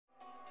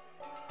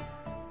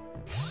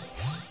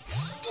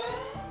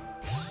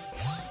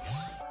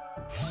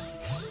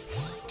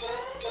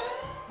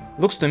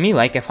Looks to me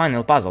like a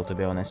final puzzle, to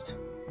be honest.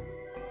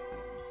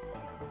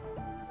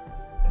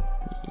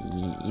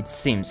 It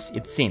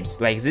seems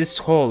like this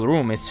whole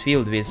room is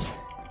filled with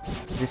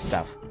this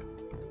stuff.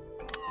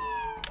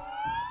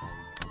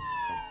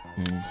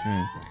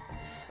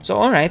 So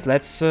alright,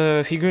 let's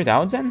figure it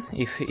out then,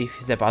 if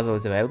the puzzle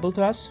is available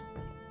to us.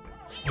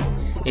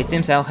 It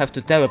seems I'll have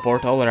to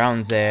teleport all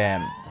around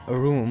the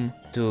room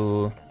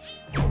to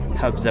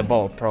help the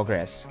ball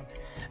progress.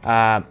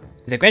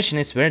 The question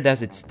is, where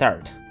does it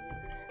start?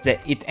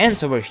 It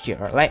ends over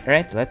here,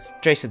 right? Let's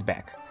trace it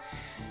back.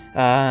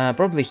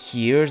 Probably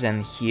here, then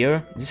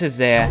here. This is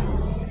the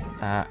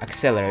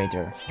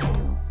accelerator.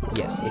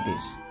 Yes, it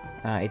is.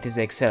 It is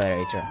the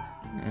accelerator.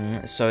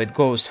 So it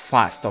goes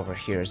fast over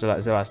here, the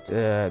last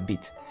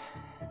bit.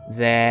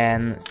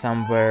 Then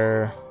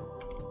somewhere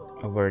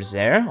over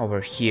there, over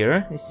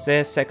here is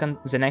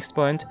the next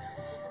point.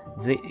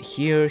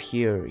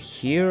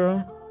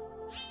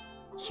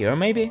 Here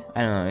maybe?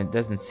 I don't know, it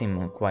doesn't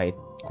seem quite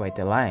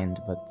aligned,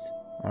 but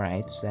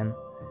alright, then.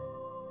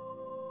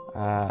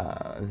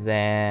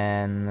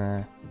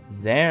 Then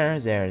there.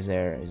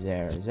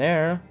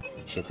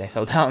 Shit, I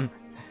fell down.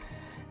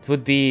 It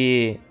would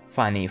be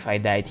funny if I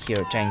died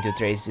here trying to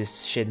trace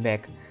this shit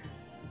back.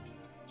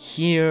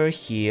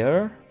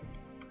 Here.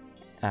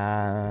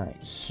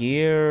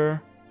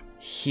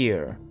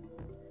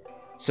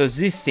 So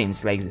this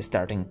seems like the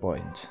starting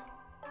point.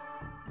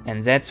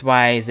 And that's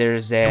why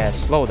there's a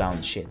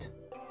slowdown shit.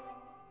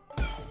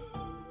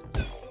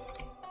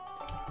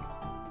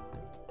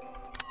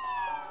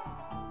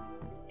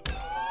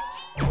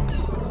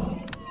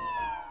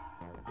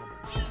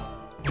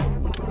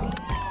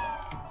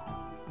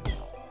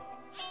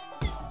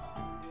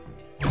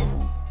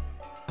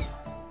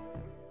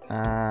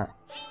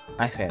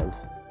 I failed.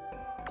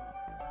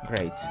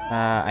 Great.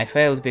 I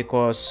failed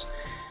because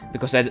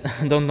I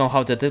don't know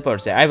how to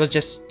teleport there. I was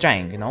just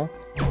trying, you know?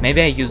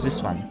 Maybe I use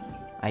this one.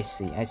 I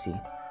see.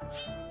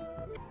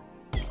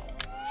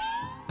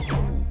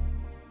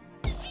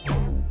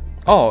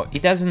 Oh,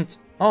 it doesn't...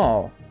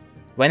 Oh,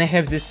 when I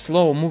have this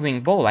slow moving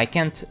ball, I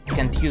can't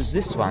use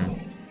this one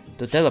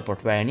to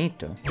teleport where I need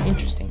to.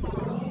 Interesting.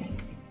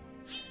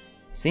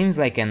 Seems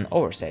like an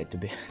oversight,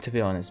 to be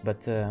honest,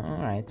 but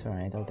alright,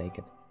 I'll take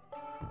it.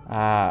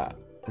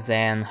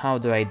 Then how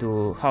do I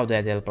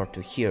teleport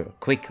to here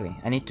quickly?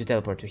 I need to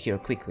teleport to here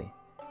quickly.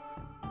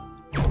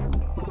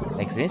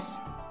 Like this?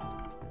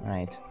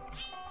 Right.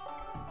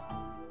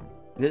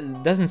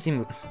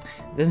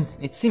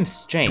 It seems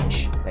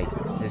strange, like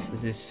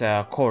this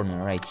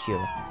corner right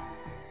here.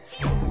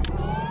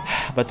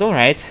 But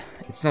alright,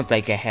 it's not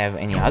like I have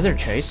any other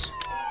choice.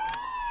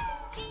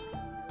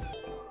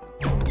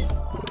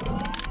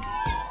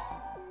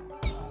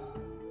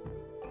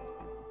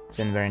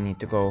 Then where I need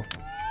to go?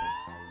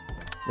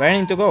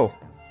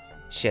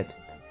 Shit.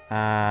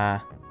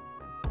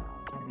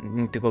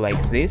 Need to go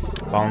like this,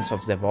 bounce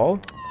off the wall.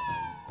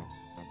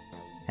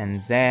 And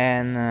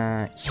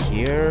then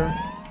here.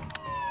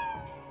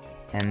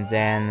 And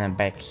then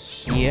back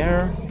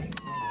here.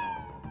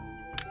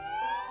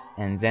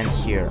 And then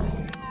here.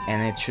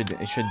 And it should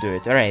do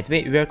it. Alright,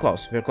 we're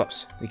close.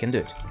 We can do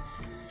it.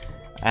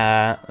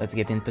 Let's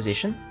get in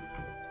position.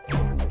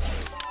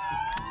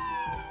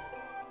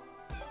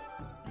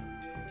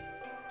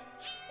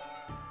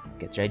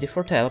 Get ready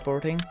for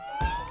teleporting.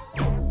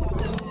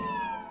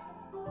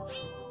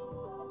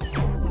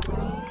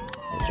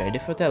 Get ready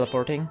for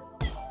teleporting.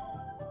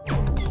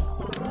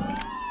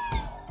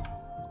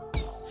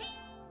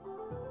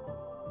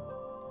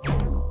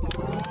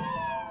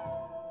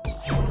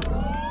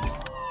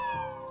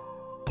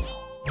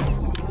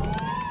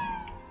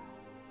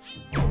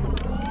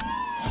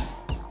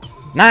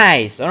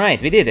 Nice!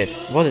 Alright, we did it.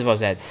 What was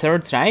that?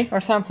 Third try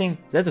or something?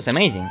 That was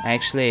amazing. I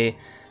actually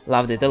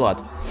loved it a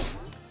lot.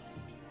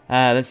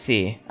 Let's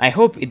see. I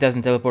hope it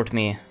doesn't teleport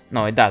me.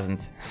 No, it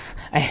doesn't.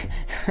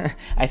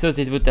 I thought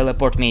it would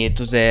teleport me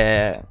to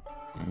the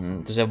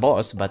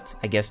boss, but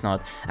I guess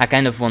not. I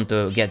kind of want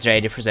to get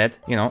ready for that,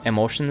 you know,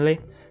 emotionally.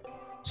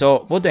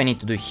 So, what do I need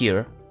to do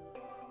here?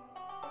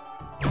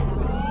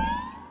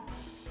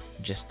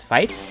 Just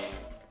fight?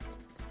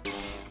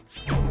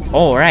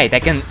 Oh, right, I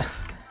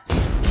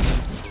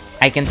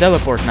can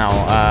teleport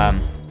now.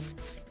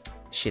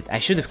 Shit, I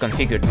should have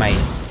configured my...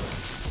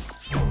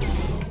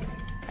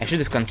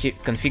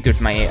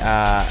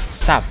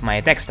 stuff, my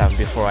attack stuff,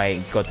 before I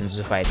got into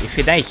the fight. If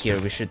we die here,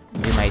 we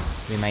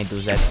might do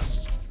that.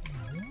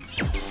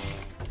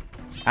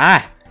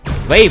 Ah,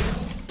 wave!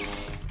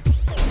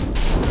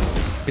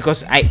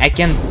 Because I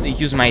can't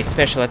use my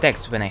special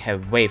attacks when I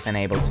have wave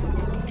enabled.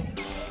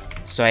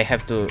 So I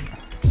have to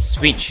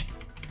switch.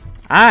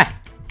 Ah!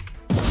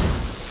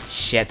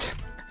 Shit.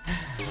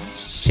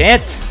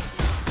 Shit!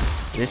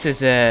 This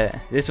was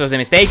a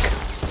mistake.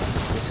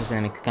 This was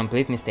a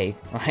complete mistake,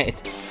 alright.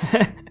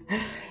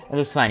 That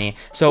was funny.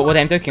 So what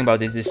I'm talking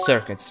about is this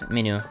circuits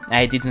menu.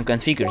 I didn't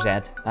configure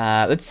that.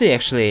 Let's see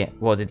actually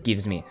what it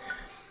gives me.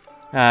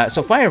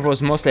 So fire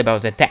was mostly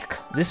about attack.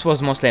 This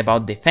was mostly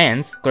about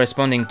defense,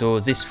 corresponding to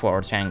these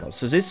 4 triangles.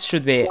 So this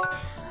should be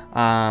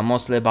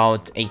mostly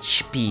about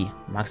HP,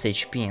 max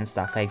HP and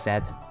stuff like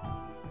that.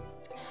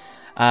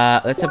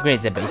 Let's upgrade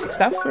the basic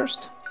stuff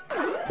first,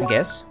 I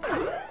guess.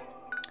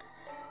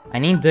 I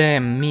need the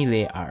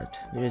melee art.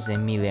 Where is the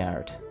melee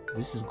art?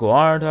 This is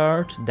guard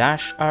art,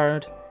 dash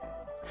art,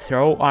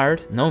 throw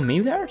art. No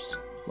melee arts?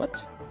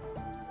 What?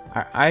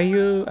 Are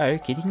you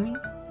kidding me?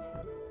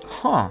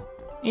 Huh,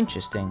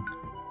 interesting.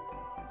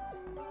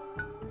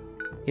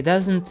 It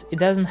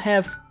doesn't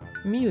have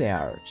melee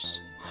arts.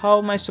 How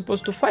am I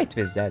supposed to fight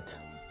with that?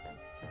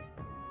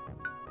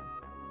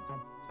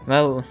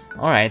 Well,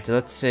 alright,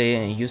 let's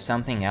use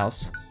something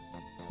else.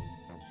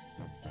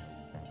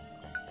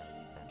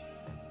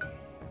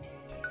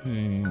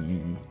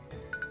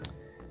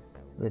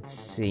 Let's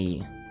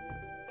see.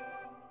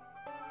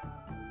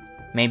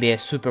 Maybe a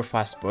super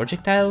fast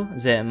projectile?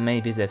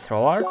 Maybe the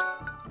throw art?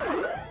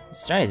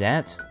 Let's try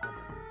that.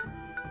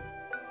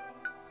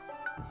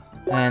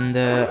 And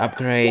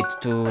upgrade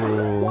to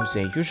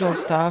the usual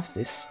stuff,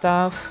 this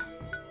stuff.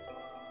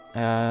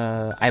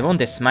 I want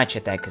as much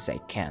attack as I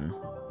can.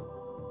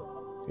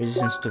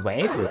 Resistance to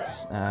wave,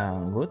 that's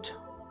good.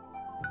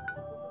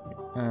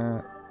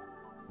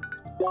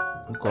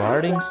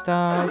 Guarding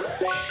stuff,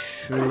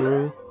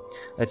 sure.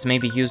 Let's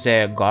maybe use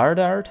a guard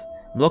art.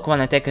 Block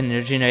one attack and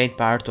regenerate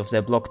part of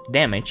the blocked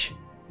damage.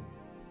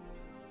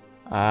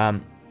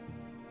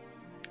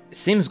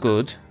 Seems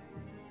good,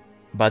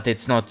 but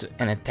it's not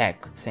an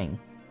attack thing.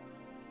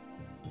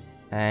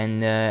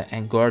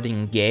 And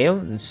guarding gale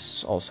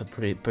is also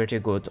pretty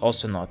good,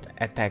 also not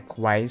attack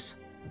wise.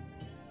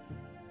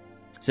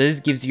 So this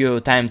gives you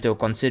time to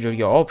consider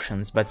your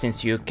options, but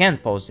since you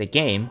can't pause the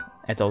game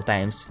at all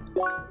times,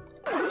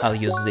 I'll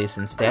use this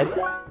instead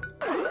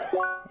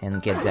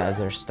and get the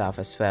other stuff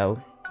as well.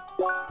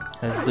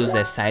 Let's do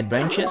the side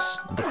branches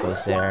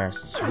because they're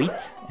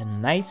sweet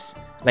and nice.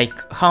 Like,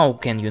 how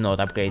can you not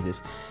upgrade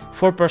this?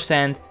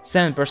 4%,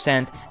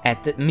 7%,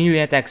 at melee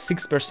attack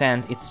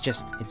 6%. It's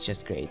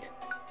just great.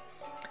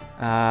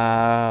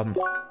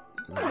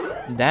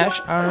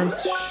 Dash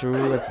arms,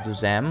 sure, let's do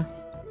them.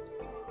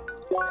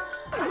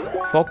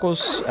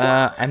 Focus,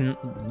 I'm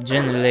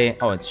generally...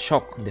 Oh, it's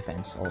shock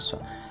defense also.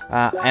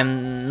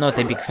 I'm not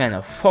a big fan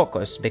of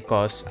focus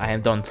because I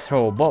don't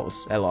throw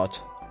balls a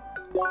lot.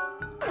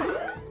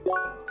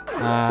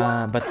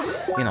 But,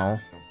 you know...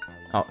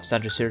 Oh,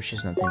 start research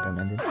is not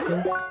implemented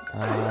still.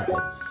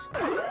 Let's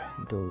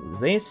do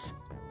this.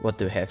 What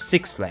do we have?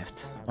 6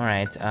 left.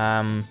 Alright,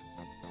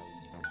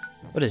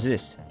 what is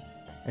this?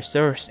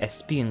 Restores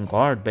SP and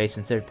guard based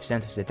on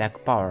 30% of the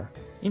attack power.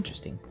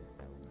 Interesting.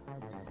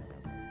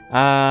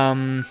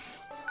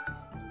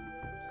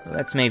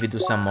 Let's maybe do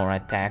some more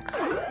attack,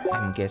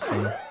 I'm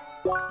guessing.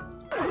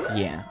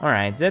 Yeah,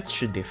 alright, that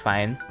should be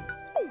fine.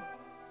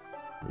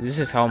 This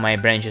is how my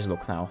branches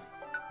look now.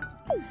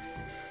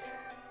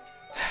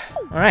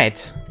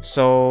 Alright,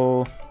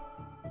 so...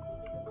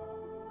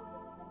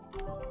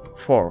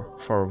 4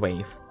 for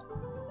wave.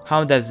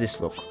 How does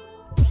this look?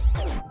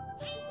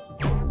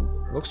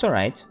 Looks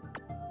alright.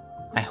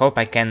 I hope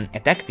I can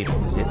attack people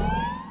with it.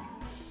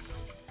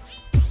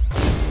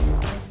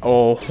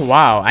 Oh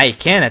wow, I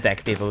can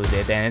attack people with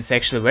it, and it's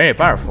actually very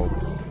powerful.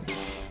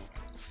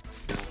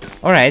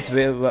 Alright,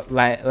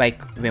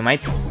 we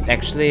might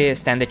actually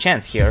stand a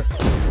chance here.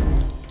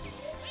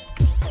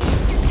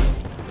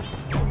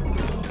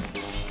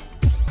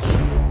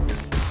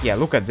 Yeah,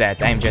 look at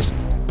that, I'm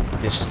just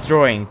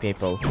destroying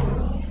people.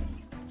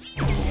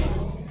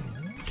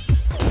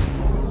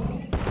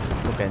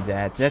 Look at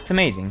that, that's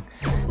amazing.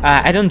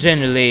 I don't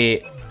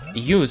generally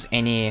use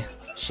any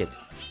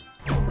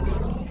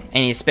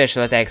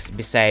special attacks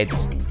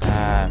besides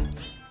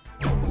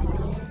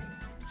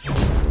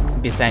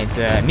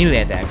melee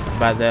attacks,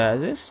 but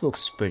this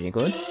looks pretty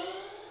good.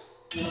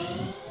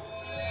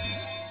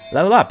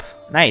 Level up,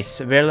 nice,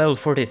 we're level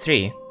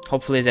 43.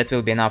 Hopefully that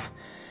will be enough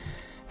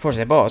for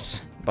the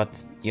boss,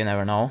 but you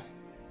never know.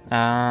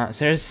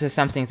 So there's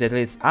something that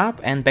leads up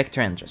and back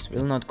to entrance.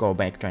 We'll not go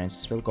back to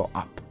entrance, we'll go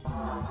up.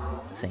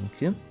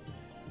 Thank you.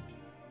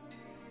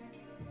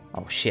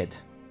 Oh shit.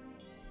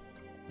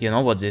 You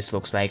know what this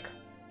looks like?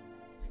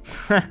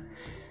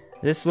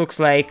 This looks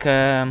like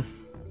the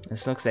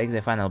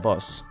final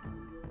boss.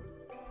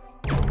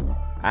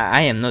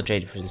 I am not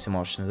ready for this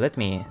emotion. Let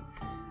me.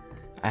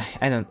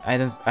 I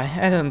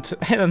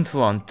don't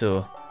want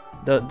to.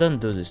 Don't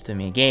do this to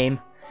me, game.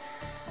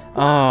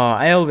 Oh,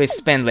 I always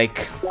spend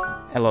like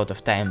a lot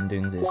of time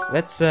doing this.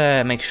 Let's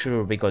make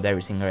sure we got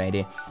everything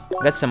ready.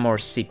 That's some more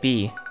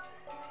CP.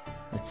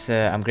 Let's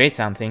upgrade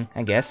something,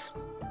 I guess.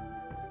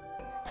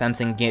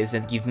 Something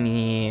that give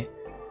me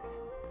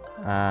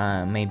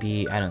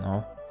maybe, I don't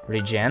know,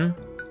 regen,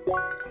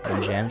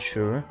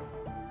 sure.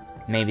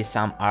 Maybe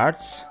some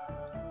arts,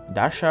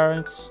 dash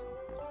arts.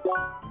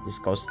 This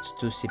costs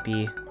 2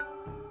 CP.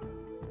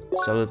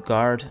 Solid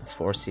guard,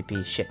 4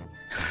 CP. Shit.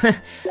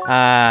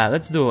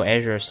 Let's do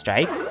Azure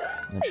Strike.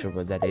 Not sure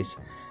what that is.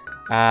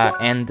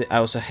 And I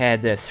also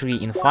had 3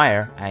 in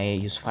fire. I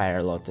use fire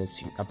a lot.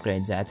 Let's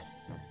upgrade that.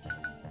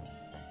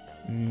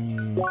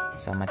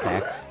 Some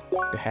attack.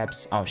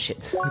 perhaps. Oh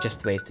shit,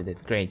 just wasted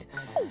it. Great.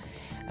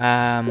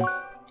 And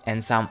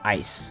some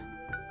ice.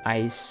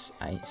 Ice.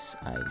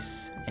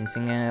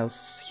 Anything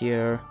else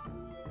here?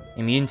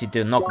 Immunity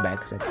to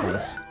knockback, that's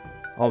nice.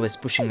 Always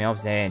pushing me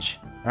off the edge.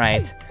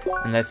 Right,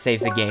 and that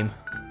saves the game.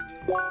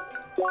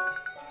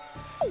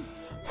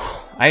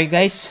 Are you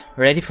guys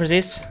ready for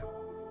this?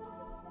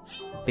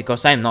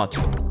 Because I'm not.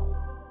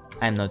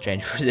 I'm not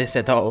ready for this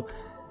at all.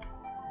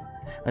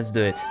 Let's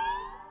do it.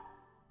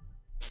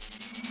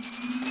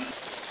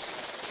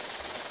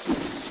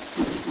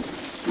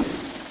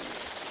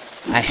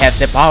 I have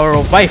the power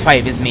of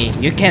Wi-Fi with me.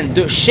 You can't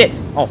do shit.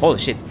 Oh, holy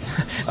shit.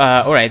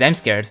 Alright, I'm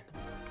scared.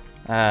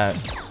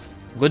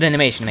 Good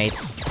animation, mate.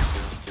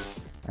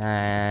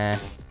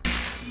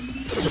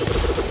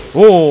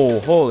 Oh,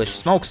 holy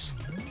smokes.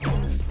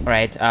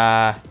 Alright,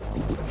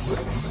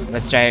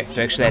 let's try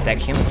to actually attack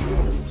him.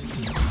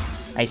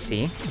 I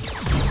see.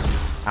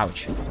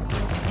 Ouch.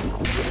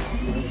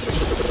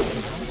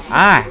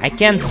 Ah, I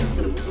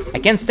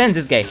can't stand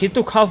this guy. He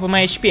took half of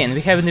my HP and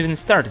we haven't even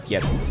started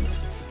yet.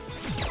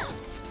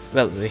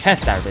 Well, we have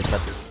started,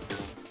 but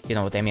you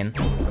know what I mean.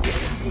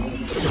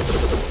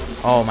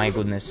 Oh my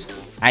goodness.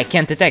 I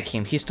can't attack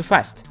him, he's too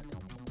fast.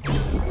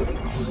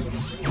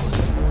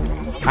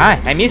 Ah,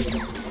 I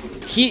missed.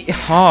 He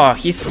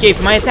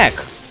escaped my attack.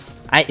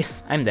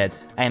 I'm dead.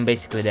 I'm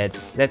basically dead.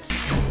 That's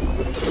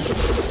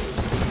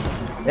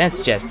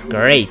just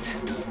great.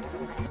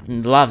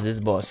 Love this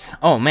boss.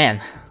 Oh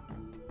man.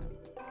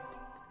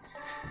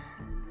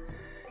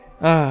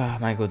 Oh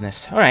my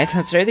goodness. Alright,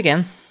 let's try it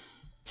again.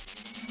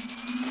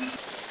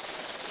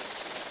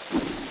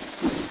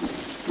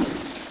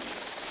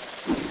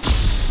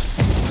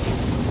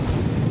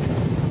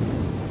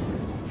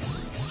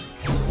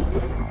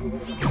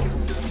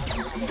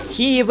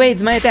 He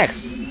evades my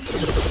attacks.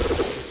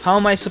 How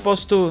am I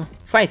supposed to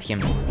fight him?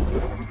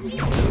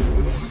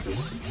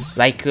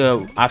 Like,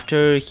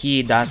 after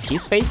he does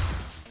his face?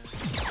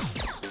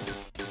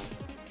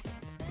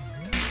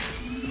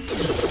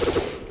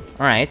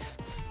 Alright.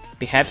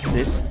 Perhaps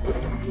this.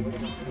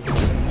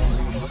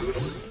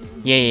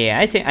 Yeah,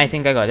 I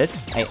think I got it.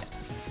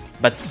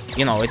 But,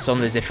 you know, it's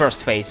only the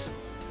first phase.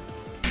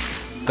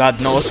 God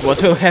knows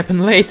what will happen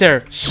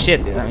later.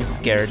 Shit, I'm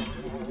scared.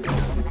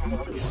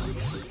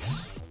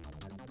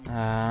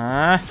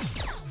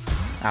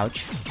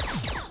 Ouch.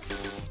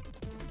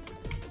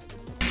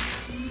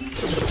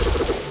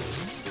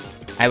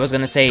 I was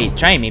gonna say,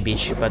 try me,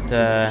 bitch, but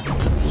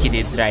he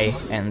did try,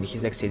 and he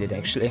succeeded,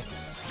 actually.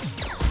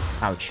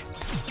 Ouch.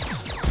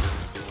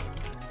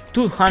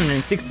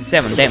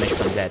 267 damage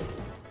from that.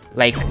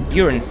 Like,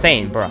 you're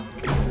insane, bro.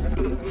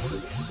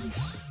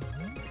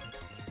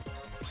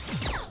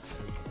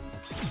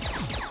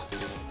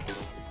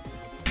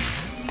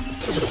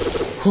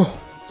 Whew.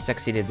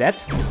 Succeeded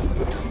that.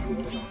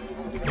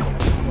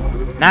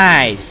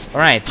 Nice!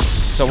 Alright,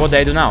 so what do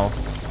I do now?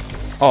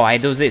 Oh, I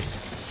do this.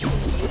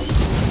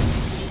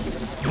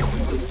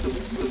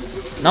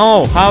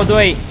 No, how do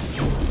I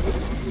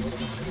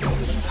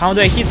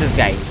hit this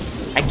guy?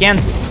 I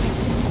can't.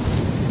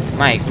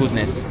 My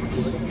goodness.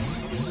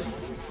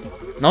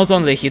 Not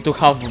only he took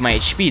half of my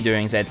HP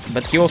during that,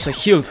 but he also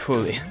healed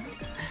fully.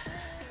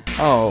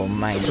 Oh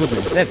my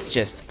goodness, that's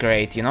just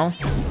great, you know?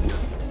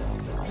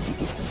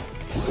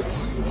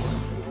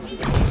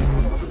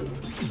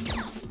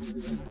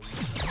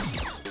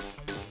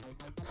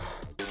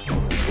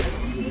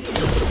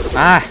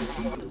 Ah!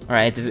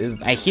 Alright,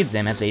 I hit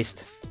them at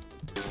least.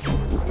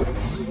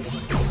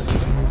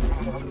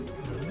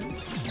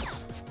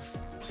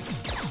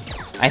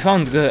 I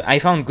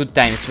found good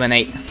times when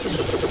I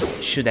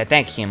should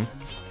attack him.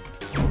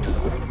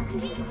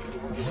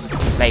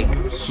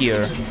 Like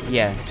here,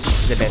 yeah,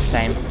 the best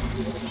time.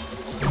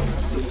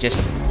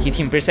 Just hit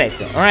him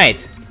precisely.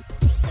 Alright.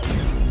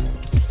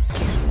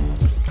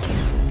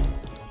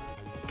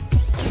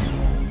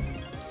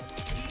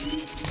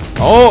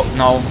 Oh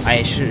no,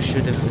 I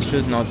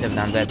should not have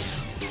done that.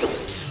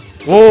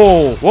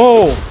 Whoa,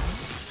 whoa!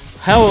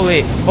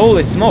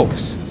 Holy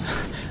smokes!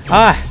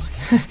 Ah,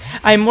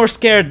 I'm more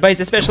scared by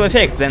the special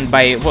effects than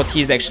by what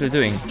he's actually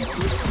doing.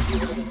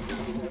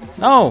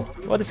 No,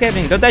 what is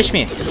happening? Don't touch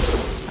me!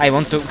 I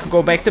want to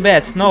go back to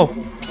bed. No.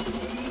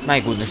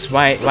 My goodness,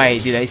 why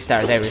did I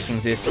start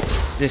everything this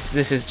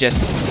is just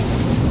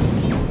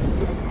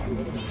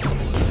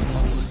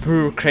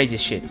pure crazy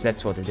shit.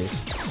 That's what it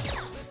is.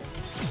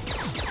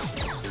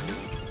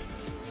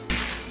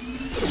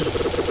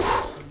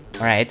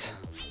 Alright.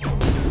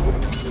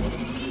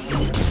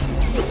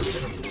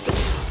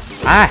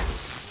 Ah!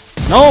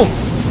 No!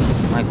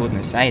 My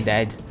goodness, I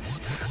died.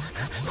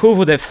 Who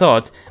would have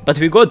thought? But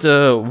we got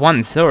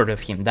 1/3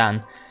 of him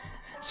done.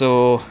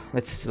 So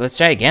let's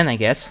try again, I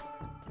guess.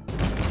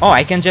 Oh,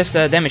 I can just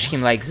damage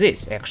him like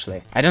this,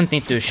 actually. I don't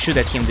need to shoot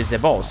at him with the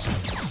balls.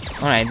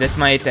 Alright, that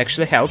might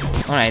actually help.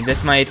 Alright,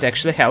 that might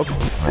actually help.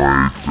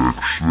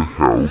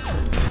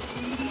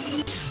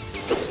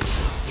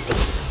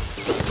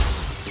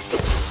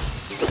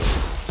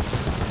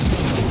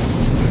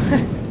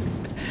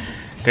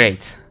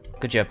 Great.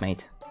 Good job,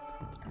 mate.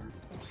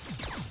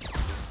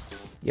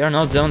 You're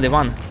not the only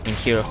one in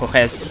here who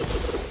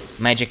has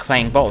magic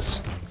flying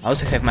balls. I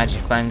also have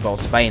magic flying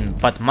balls,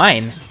 but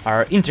mine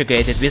are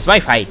integrated with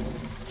Wi-Fi.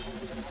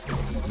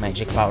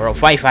 Magic power of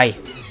Wi-Fi.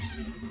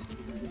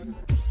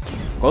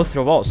 Go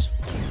through walls.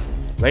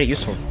 Very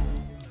useful.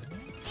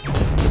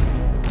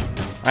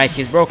 Alright,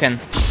 he's broken.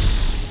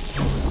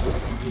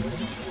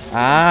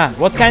 Ah,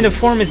 what kind of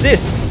form is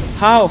this?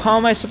 How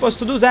am I supposed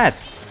to do that?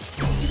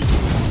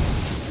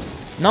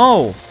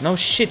 No, no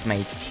shit,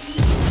 mate.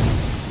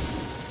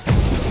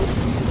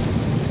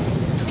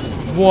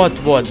 What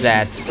was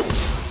that?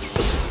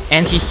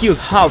 And he healed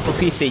half of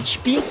his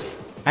HP?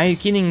 Are you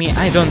kidding me?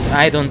 I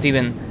don't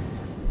even...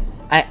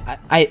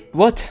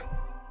 What?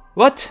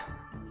 What?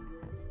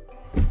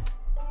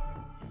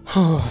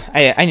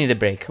 I need a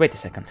break. Wait a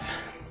second.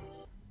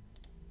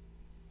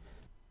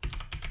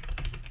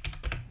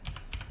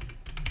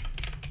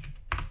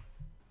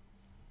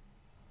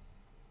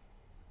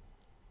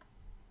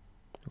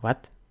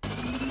 What?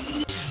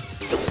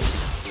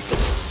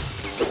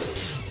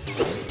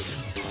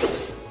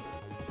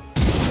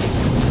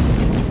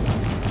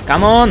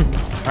 Come on!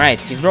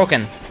 Alright, he's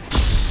broken.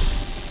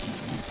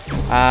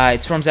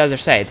 It's from the other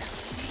side.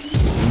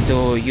 Need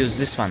to use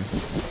this one.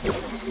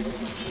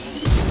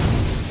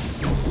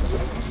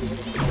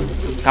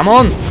 Come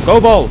on! Go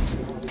ball!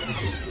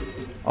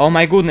 Oh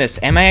my goodness,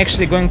 am I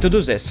actually going to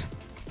do this?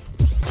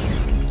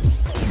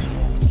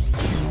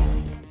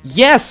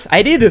 Yes!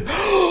 I did it!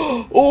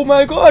 Oh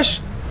my gosh!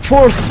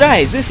 4th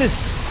try! This is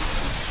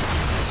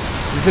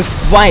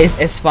twice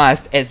as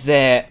fast as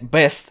the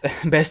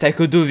best I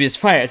could do with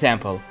Fire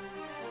Temple.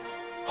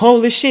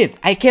 Holy shit!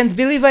 I can't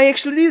believe I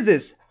actually did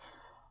this!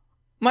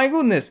 My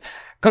goodness!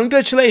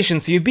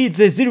 Congratulations, you beat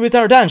the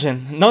Zir'vitar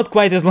dungeon! Not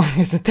quite as long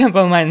as the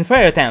Temple Mine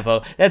Fire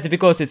Temple. That's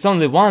because it's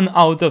only 1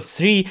 out of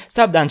 3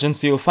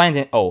 sub-dungeons you'll find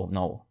in... Oh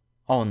no.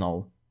 Oh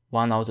no.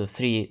 1 out of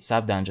 3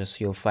 sub-dungeons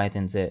you'll fight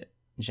in the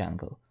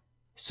jungle.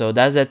 So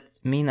does that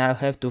mean I'll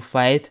have to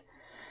fight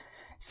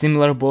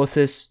similar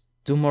bosses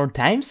 2 more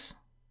times?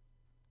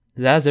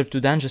 The other 2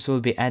 dungeons will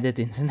be added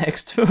in the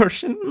next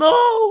version.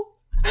 No!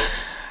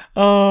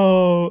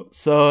 Oh,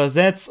 so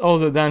that's all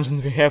the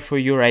dungeons we have for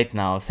you right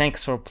now.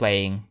 Thanks for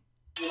playing.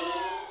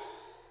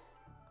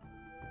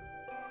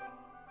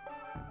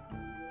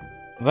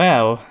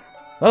 Well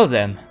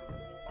then.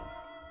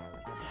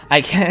 I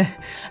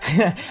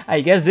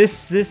guess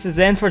this is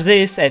the end for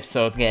this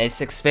episode,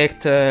 guys.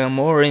 Expect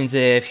more in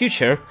the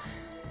future.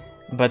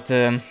 But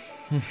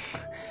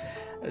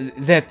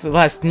that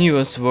last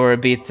news were a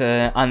bit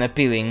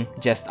unappealing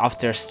just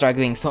after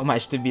struggling so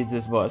much to beat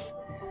this boss.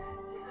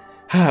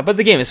 But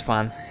the game is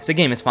fun. The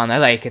game is fun, I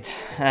like it.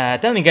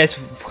 Tell me guys,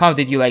 how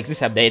did you like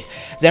this update?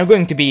 There are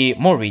going to be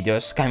more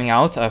videos coming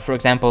out. For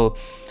example,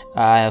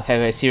 I'll have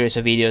a series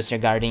of videos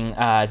regarding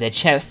the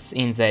chests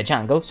in the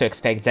jungle, so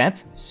expect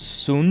that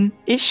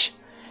soon-ish.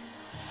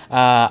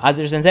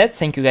 Other than that,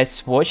 thank you guys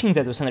for watching.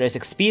 That was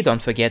andreasxp.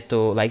 Don't forget to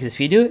like this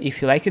video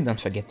if you liked it. Don't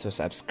forget to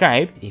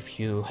subscribe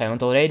if you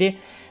haven't already.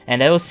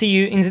 And I will see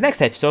you in the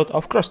next episode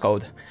of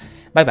Crosscode.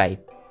 Bye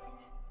bye.